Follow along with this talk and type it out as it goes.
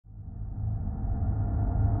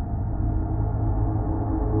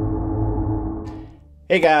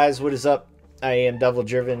Hey guys, what is up? I am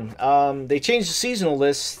DevilDriven. They changed the seasonal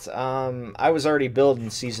list. I was already building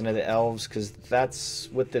Season of the Elves because that's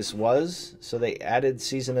what this was. So they added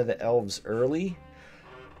Season of the Elves early.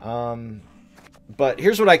 But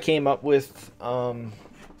here's what I came up with. Going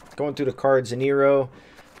through the cards in Nero.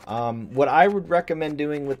 What I would recommend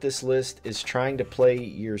doing with this list is trying to play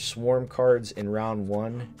your Swarm cards in round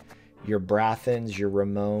 1. Your Brathens, your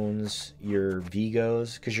Ramones, your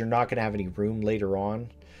Vigos, because you're not going to have any room later on.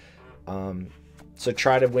 So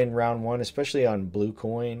try to win round 1, especially on blue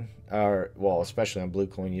coin. Well, especially on blue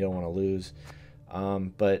coin, you don't want to lose.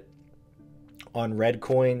 But on red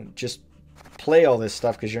coin, just play all this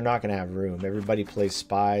stuff because you're not going to have room. Everybody plays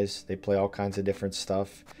spies. They play all kinds of different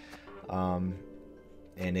stuff. And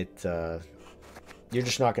you're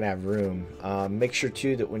just not going to have room. Make sure,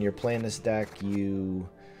 too, that when you're playing this deck, you...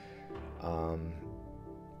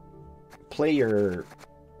 play your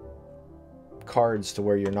cards to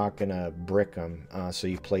where you're not gonna brick them, so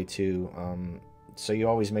you play 2. So you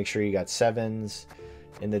always make sure you got 7s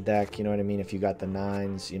in the deck, you know what I mean? If you got the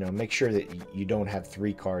 9s, you know, make sure that you don't have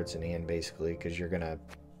 3 cards in hand, basically, because you're gonna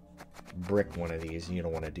brick one of these and you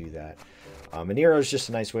don't want to do that. And Nero is just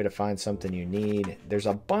a nice way to find something you need. There's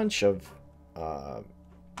a bunch of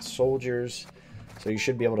soldiers, so you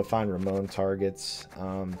should be able to find Ramon targets.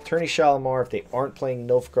 Tourney Shalimar, if they aren't playing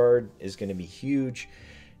Nilfgaard, is going to be huge.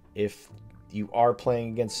 If you are playing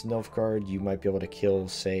against Nilfgaard, you might be able to kill,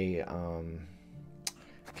 say,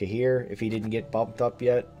 Kahir, if he didn't get bumped up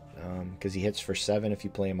yet, because he hits for 7 if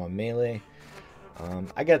you play him on melee.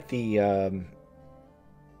 I got the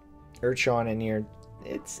Urchon in here.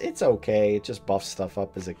 It's okay. It just buffs stuff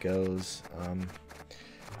up as it goes.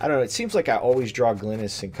 I don't know, it seems like I always draw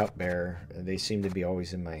Glynis and Cupbearer. They seem to be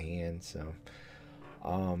always in my hand, so...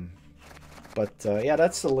 yeah,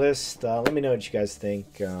 that's the list. Let me know what you guys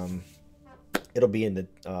think. It'll be in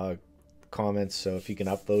the comments, so if you can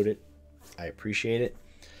upvote it, I appreciate it.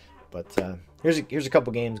 But here's a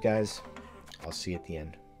couple games, guys. I'll see you at the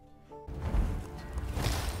end.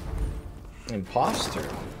 Imposter.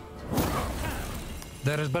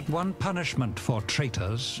 There is but one punishment for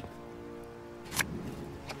traitors.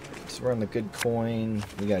 So we're on the good coin.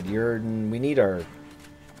 We got Yurden. We need our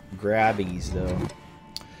grabbies, though.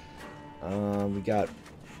 We got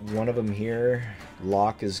one of them here.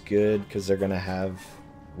 Lock is good because they're going to have...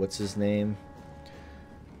 What's his name?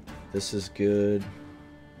 This is good.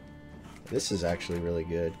 This is actually really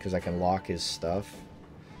good because I can lock his stuff.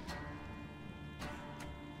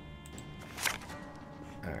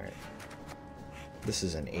 Alright. This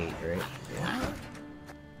is an 8, right? Yeah.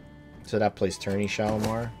 So that plays Tourney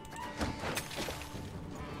Shalimar.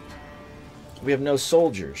 We have no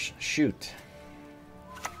soldiers. Shoot.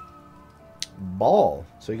 Ball.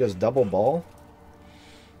 So he goes double ball.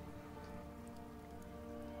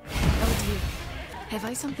 Oh dear. Have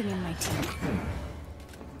I something in my teeth?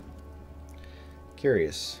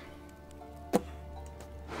 Curious.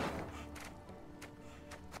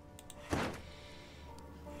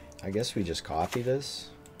 I guess we just copy this.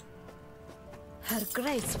 Her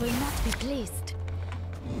Grace will not be pleased.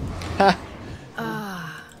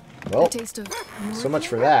 Well, taste of so much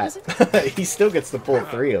for that. He still gets to pull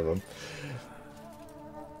 3 of them.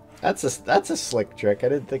 That's a slick trick. I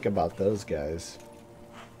didn't think about those guys.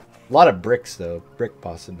 A lot of bricks though, brick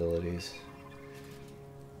possibilities.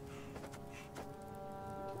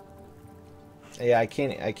 Yeah, I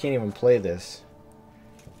can't even play this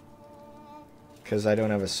because I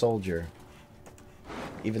don't have a soldier.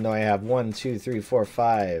 Even though I have 1, 2, 3, 4,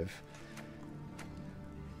 5.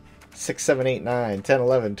 6, 7, 8, 9, 10,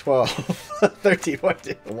 11, 12, 13,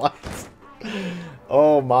 14, what?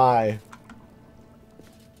 Oh my.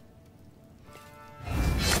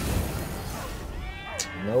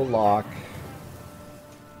 No lock.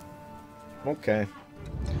 Okay.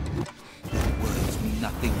 Words mean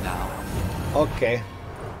nothing now. Okay.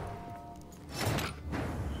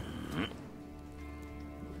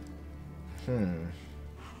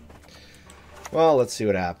 Well, let's see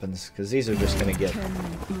what happens, because these are just gonna get...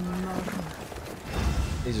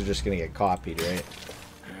 These are just gonna get copied, right?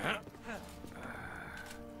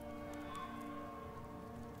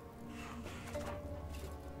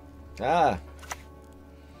 Ah!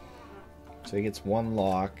 So he gets 1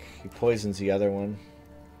 lock. He poisons the other one.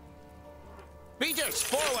 Beaters,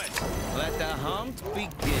 forward! Let the hunt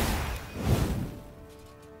begin.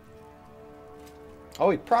 Oh,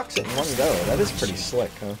 he procs it in 1 go. That is pretty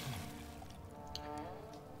slick, huh?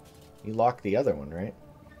 You lock the other one, right?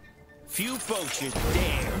 Few poachers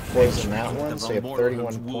dare Poison that one, so you have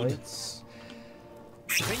 31 points.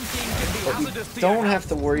 But we don't have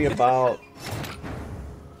to worry about...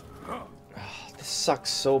 Oh, this sucks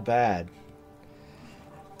so bad.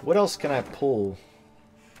 What else can I pull?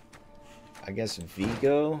 I guess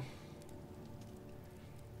Vigo.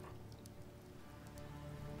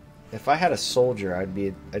 If I had a soldier, I'd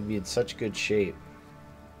be in such good shape.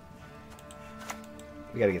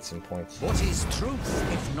 We gotta get some points. What is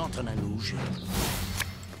truth if not an illusion?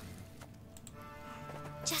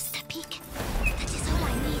 Just a peek. That is all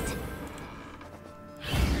I need.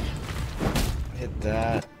 Hit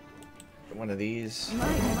that. One of these. My,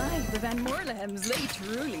 the Van Moorlehems, they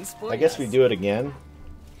truly spoil I guess we do it again.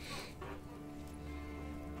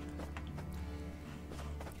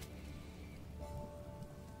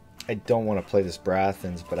 I don't want to play this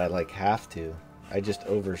Brathens, but I like have to. I just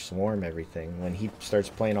over swarm everything. When he starts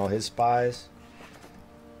playing all his spies,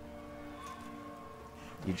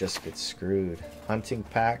 you just get screwed. Hunting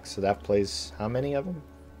pack, so that plays how many of them?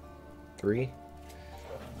 3?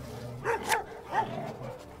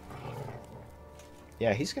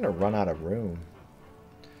 Yeah, he's gonna run out of room.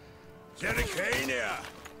 Jericania,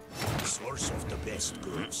 source of the best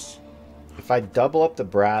goods. If I double up the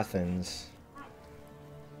Brathens,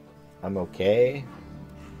 I'm okay.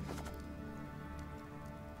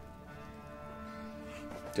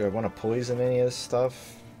 Do I want to poison any of this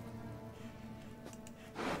stuff?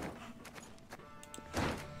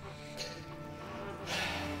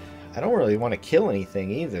 I don't really want to kill anything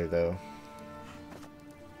either, though.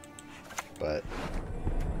 But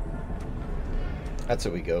that's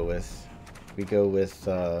what we go with. We go with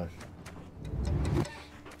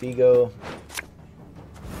Vigo.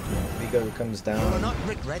 Vigo comes down. You will not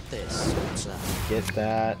regret this, sir. Get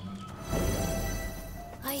that.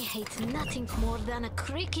 I hate nothing more than a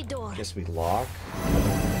creaky door. Guess we lock.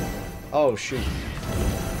 Oh shoot.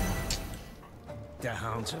 The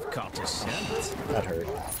hounds have caught a scent. That hurt.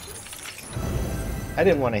 I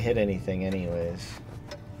didn't want to hit anything anyways.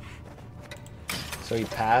 So he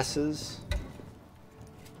passes.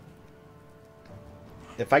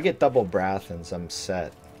 If I get double Brathens, I'm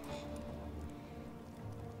set.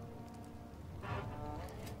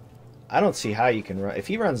 I don't see how you can run. If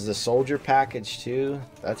he runs the soldier package too,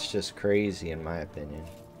 that's just crazy in my opinion.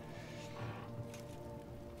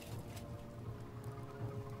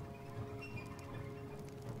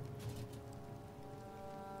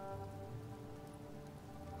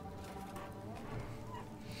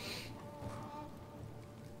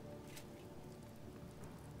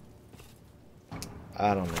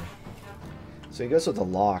 I don't know. So he goes with the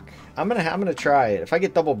lock. I'm gonna try it. If I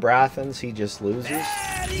get double Brathens, he just loses.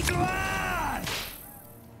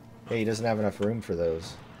 Hey, he doesn't have enough room for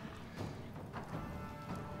those.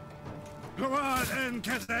 Go on and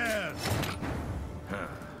get there.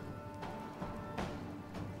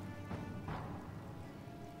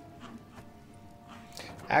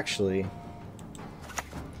 Actually,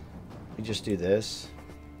 we just do this.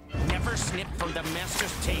 Never snip from the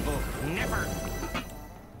master's table. Never.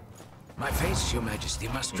 My face, your majesty,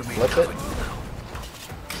 must remain Flip it. covered now.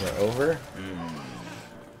 We're over.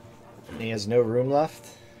 And he has no room left.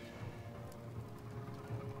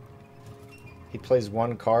 He plays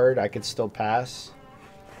one card. I could still pass.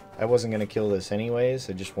 I wasn't going to kill this anyways.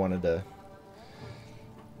 I just wanted to...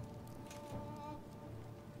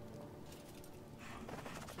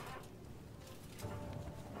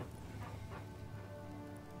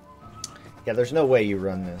 Yeah, there's no way you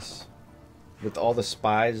run this. With all the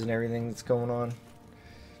spies and everything that's going on.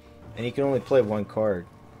 And you can only play one card.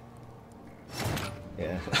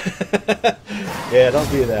 Yeah. Yeah, don't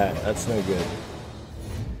do that. That's no good.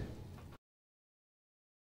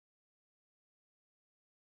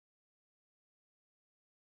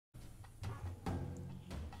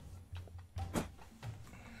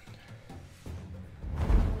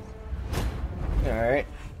 Alright.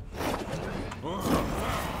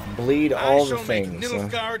 Bleed all the things. I shall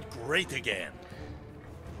make Nilfgaard great again.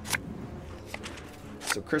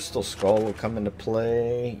 So Crystal Skull will come into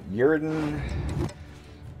play. Yrden.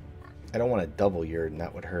 I don't want to double Yrden,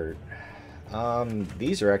 that would hurt.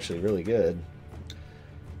 These are actually really good.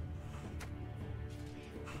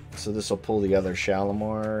 So this will pull the other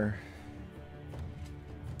Shalimar.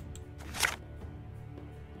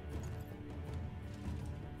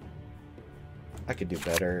 I could do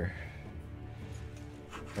better.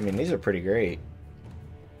 I mean, these are pretty great.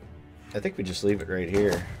 I think we just leave it right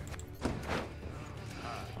here.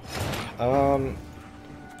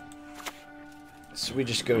 So we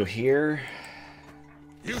just go here.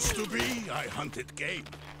 Used to be, I hunted game.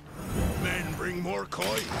 Men bring more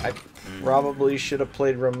coin. I probably should have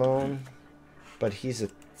played Ramon, but he's a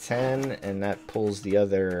 10, and that pulls the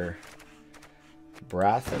other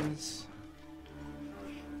Brathens.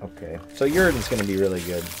 Okay, so Yrden's going to be really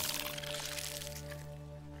good.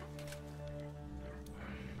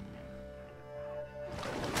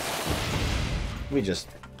 We just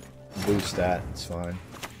boost that. It's fine.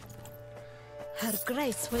 Her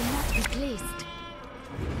Grace will not be pleased.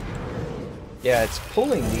 Yeah, it's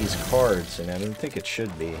pulling these cards, and I don't think it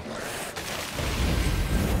should be.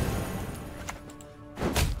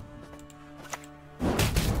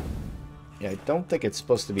 Yeah, I don't think it's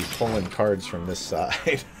supposed to be pulling cards from this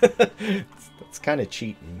side. It's kind of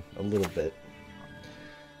cheating a little bit.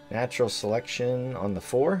 Natural selection on the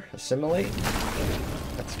 4. Assimilate.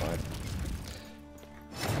 That's fine.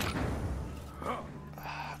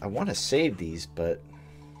 I want to save these, but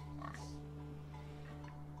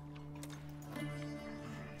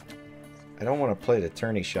I don't want to play the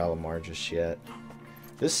Tourney Shalimar just yet.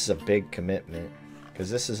 This is a big commitment, because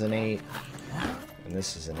this is an 8, and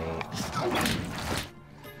this is an 8.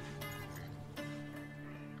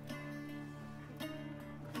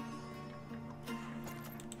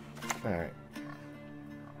 Alright.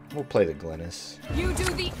 We'll play the Glennis. You do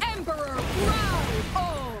the Emperor proud!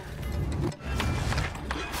 Oh!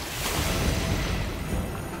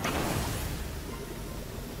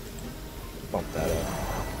 Bump that up.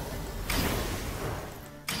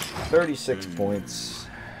 36 points.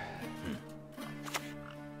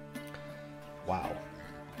 Wow.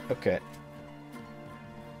 Okay.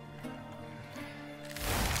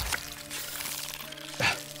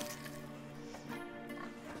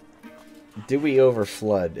 Do we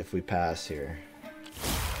overflood if we pass here?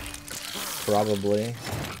 Probably.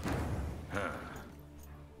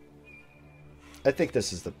 I think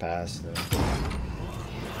this is the pass, though.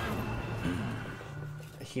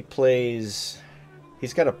 He plays...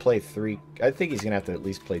 He's got to play 3... I think he's going to have to at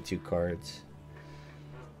least play 2 cards.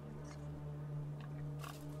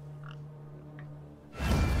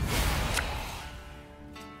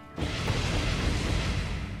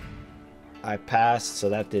 I passed, so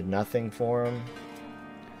that did nothing for him.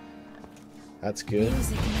 That's good.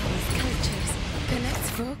 Music knows cultures, connects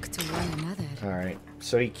folk to one another. Alright,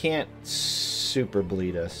 so he can't super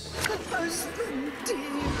bleed us.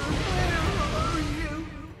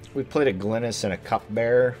 We played a Glennis and a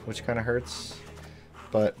Cupbearer, which kind of hurts.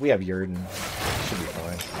 But we have Yurden. Should be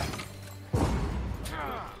fine.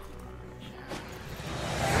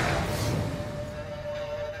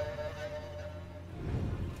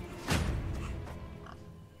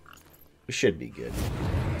 We should be good.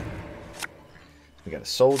 We got a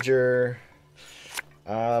soldier.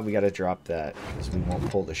 We got to drop that because we won't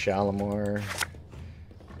pull the Shalimar.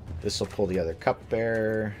 This will pull the other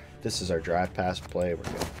Cupbearer. This is our drive past play. We're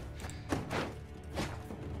good.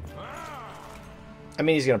 I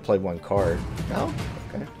mean, he's going to play 1 card. No?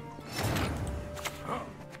 Okay.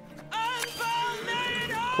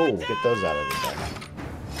 Cool. Get those out of the deck.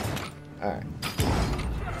 Alright.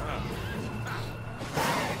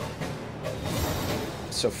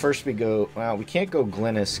 So first we go... Well, we can't go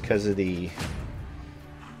Glennis because of the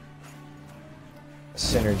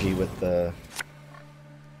synergy with the...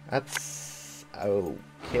 That's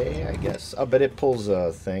okay, I guess. Oh, but it pulls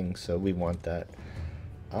a thing, so we want that.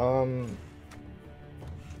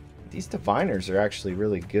 These diviners are actually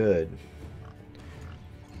really good.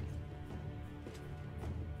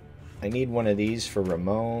 I need one of these for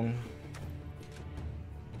Ramon.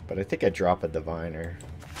 But I think I drop a diviner.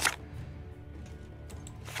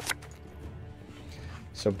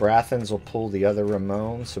 So Brathens will pull the other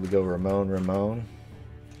Ramon, so we go Ramon, Ramon.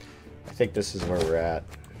 I think this is where we're at.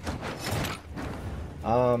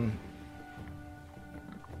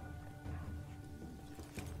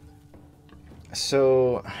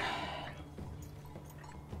 So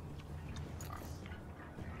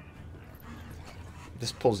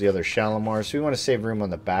this pulls the other Shalimar, so we want to save room on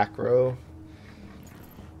the back row.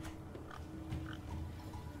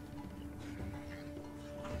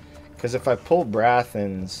 Because if I pull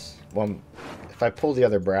Brathens, well, if I pull the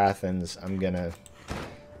other Brathens, I'm gonna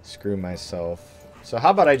screw myself. So how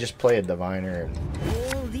about I just play a diviner? And...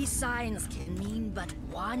 All these signs can mean but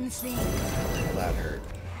one thing. Well, that hurt.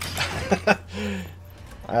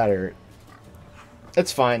 That hurt.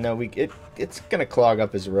 It's fine though. It's gonna clog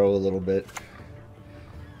up his row a little bit.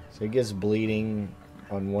 So he gets bleeding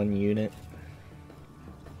on 1 unit.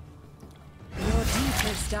 Your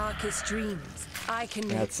deepest, darkest dreams. I can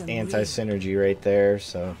make That's them anti-synergy right there,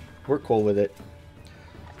 so we're cool with it.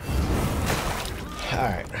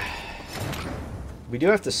 Alright. We do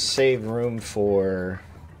have to save room for...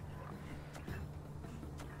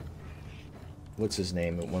 What's his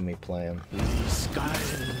name when we play him?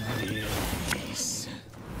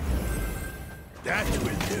 That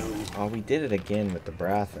will do. Oh, we did it again with the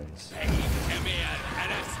Brathens. I hate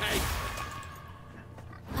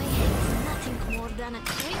nothing more than a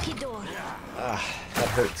creaky door. Ah, that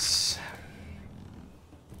hurts.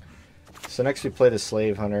 So So next we play the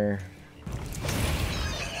Slave Hunter.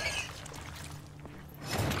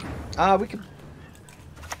 We could...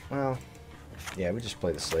 Well, yeah, we just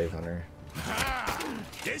play the Slave Hunter.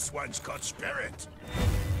 This one's got spirit.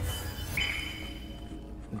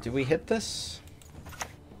 Do we hit this?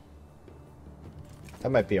 That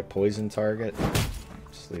might be a poison target.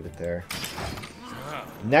 Just leave it there.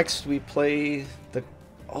 Next we play the...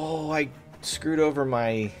 Oh, I screwed over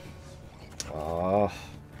my... Oh.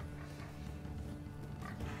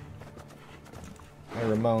 My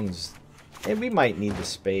Ramon's... And we might need the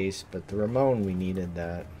space, but the Ramon, we needed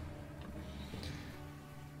that.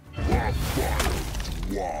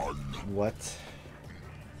 What?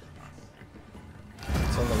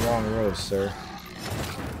 It's on the wrong row, sir.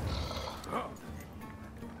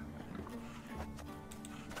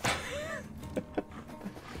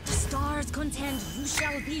 The stars contend you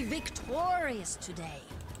shall be victorious today.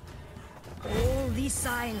 All these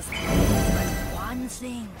signs tell you but one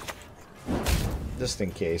thing. Just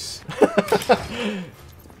in case.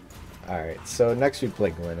 Alright, so next we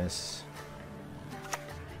play Gwent.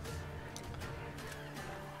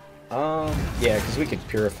 Yeah, because we could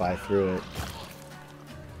purify through it.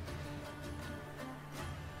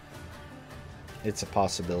 It's a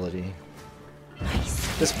possibility.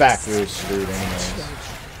 This back row is screwed anyways.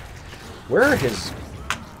 Where are his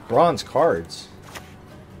bronze cards?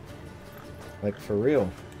 Like, for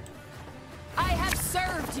real. I have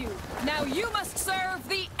served you. Now you must serve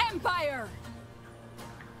the Empire.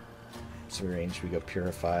 So range, we go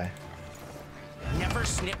purify. Never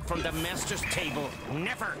snip from the master's table.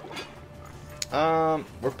 Never.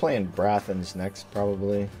 We're playing Brathens next,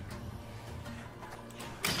 probably.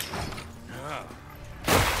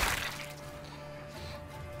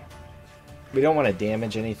 We don't want to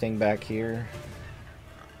damage anything back here.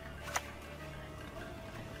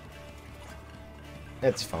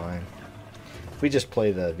 It's fine. If we just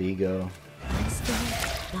play the Vigo.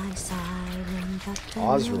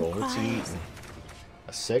 Osril, what's he eating?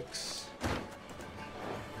 A 6?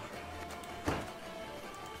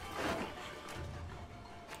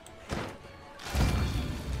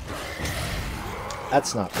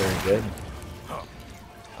 That's not very good.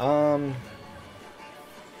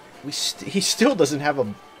 He still doesn't have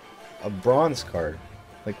a bronze card.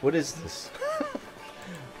 Like, what is this?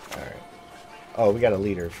 Alright. Oh, we got a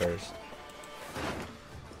leader first.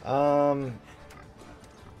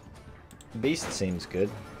 Beast seems good.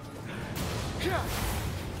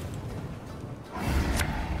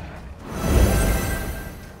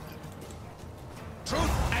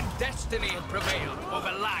 Truth and destiny prevail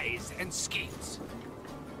over lies and schemes.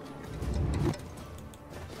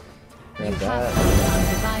 Grab You that.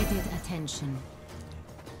 have undivided attention.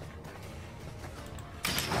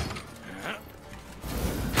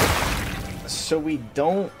 So we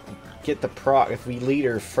don't get the proc. If we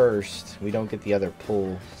leader first, we don't get the other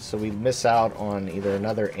pull. So we miss out on either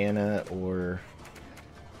another Anna or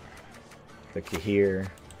the Kahir.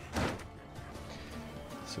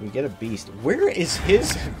 So we get a beast. Where is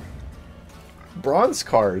his bronze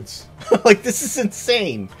cards? Like, this is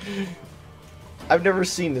insane. I've never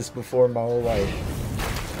seen this before in my whole life.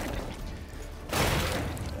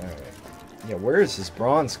 Alright. Yeah, where is his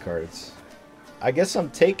bronze cards? I guess I'm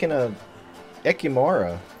taking a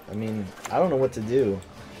Ekimara. I mean, I don't know what to do.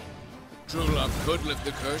 True love could lift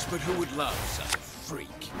the curse, but who would love such a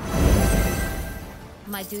freak?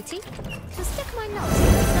 My duty? To stick my nose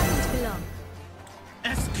where it doesn't belong.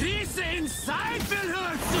 Es Krise inside will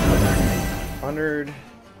hurt you! 100.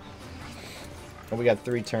 And we got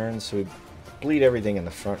 3 turns, so we bleed everything in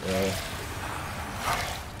the front row.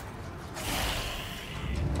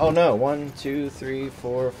 Oh no, 1, 2, 3,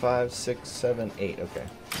 4, 5, 6, 7, 8. Okay.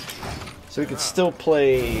 So we could still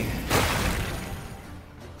play.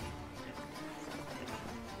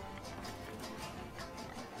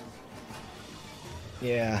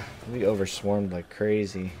 Yeah, we overswarmed like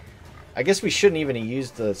crazy. I guess we shouldn't even have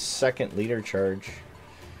used the second leader charge.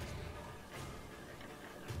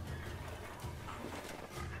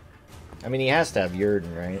 I mean, he has to have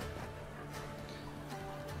Yurden, right?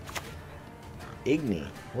 Igni.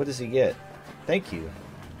 What does he get? Thank you.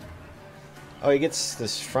 Oh, he gets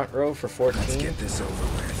this front row for 14? Let's get this over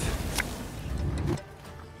with.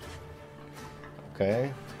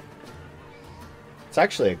 Okay. It's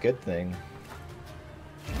actually a good thing.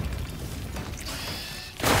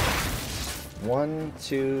 1,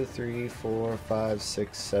 2, 3, 4, 5,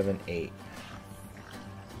 6, 7, 8.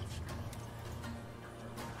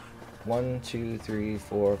 1, 2, 3,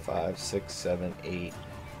 4, 5, 6, 7, 8.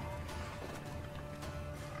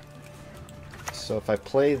 So if I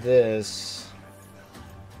play this,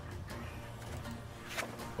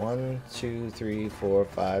 1, 2, 3, 4,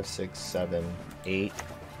 5, 6, 7, 8.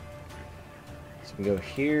 So we go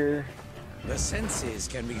here. The senses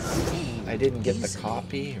can be fooled. I didn't get the easily.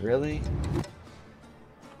 copy, really?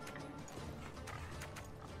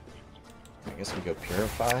 I guess we go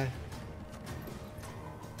purify.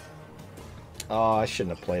 Oh, I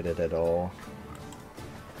shouldn't have played it at all.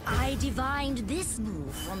 I divined this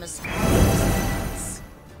move from a sparrow's.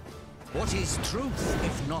 What is truth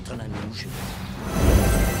if not an illusion?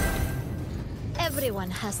 Everyone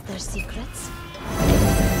has their secrets.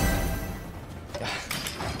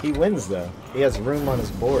 He wins, though. He has room on his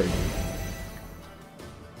board.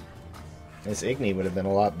 This Igni would have been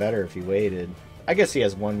a lot better if he waited. I guess he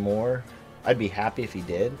has one more. I'd be happy if he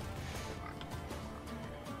did.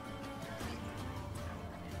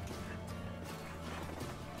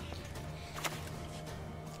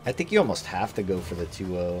 I think you almost have to go for the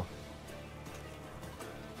 2-0.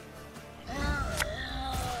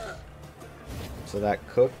 So that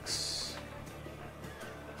cooks.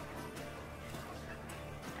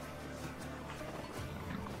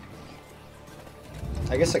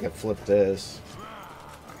 I guess I could flip this.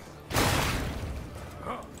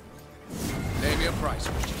 Name your price,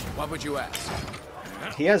 Richard. What would you ask?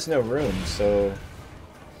 He has no room, so...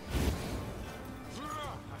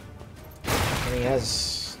 And he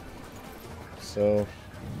has... So...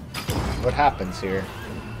 What happens here?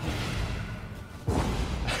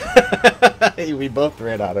 We both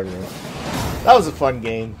ran out of room. That was a fun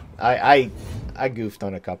game. I goofed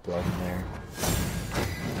on a couple of them there.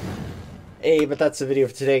 Hey, but that's the video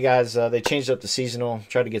for today, guys. They changed up the seasonal.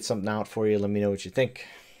 Tried to get something out for you. Let me know what you think.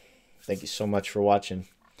 Thank you so much for watching.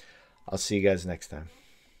 I'll see you guys next time.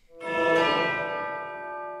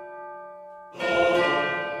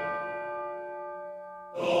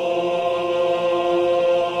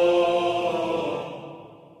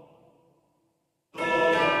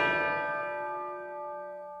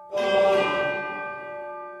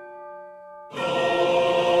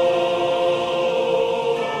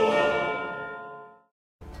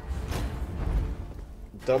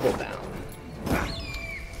 Double down.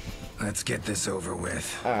 Let's get this over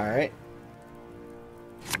with. Alright.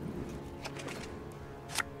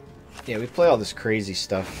 Yeah, we play all this crazy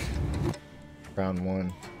stuff. Round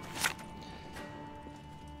 1.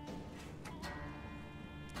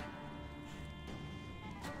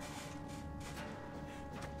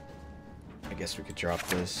 I guess we could drop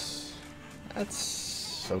this.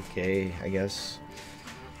 That's okay, I guess.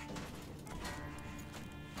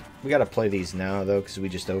 We gotta play these now, though, because we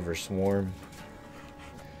just overswarm.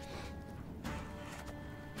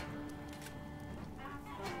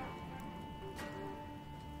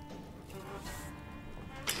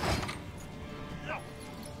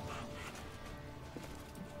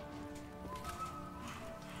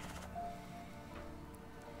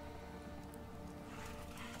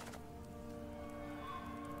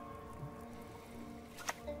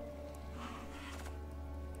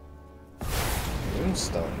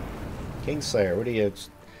 Moonstone. Kingslayer, what are you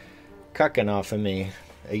cucking off of me?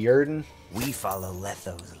 A Yurden? We follow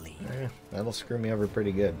Letho's lead. That'll screw me over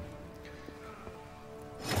pretty good.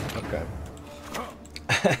 Okay.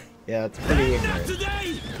 Yeah, it's pretty ignorant.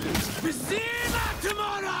 Today, receive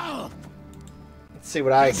tomorrow. Let's see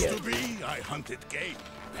what I Used get. to be, I hunted game.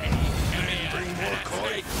 Men bring more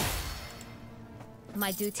coin.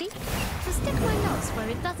 My duty? To stick my nose where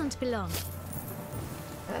it doesn't belong.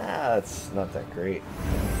 Ah, it's not that great.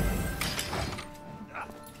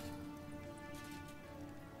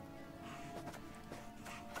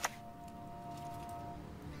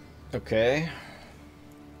 Okay.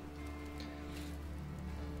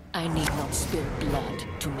 I need not spill blood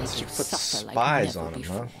to make Let's you just put suffer like spies never on him,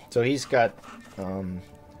 before. huh? So he's got,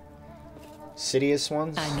 Sidious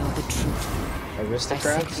ones? I know the truth. I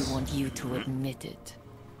Aristocrats? simply want you to admit it.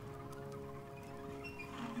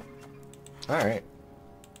 Alright.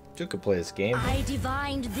 Duke could play this game. I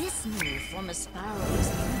divined this move from a sparrow's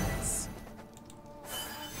wings.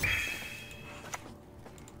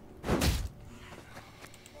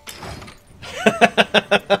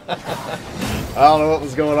 I don't know what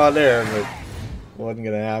was going on there, but it wasn't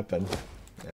gonna happen.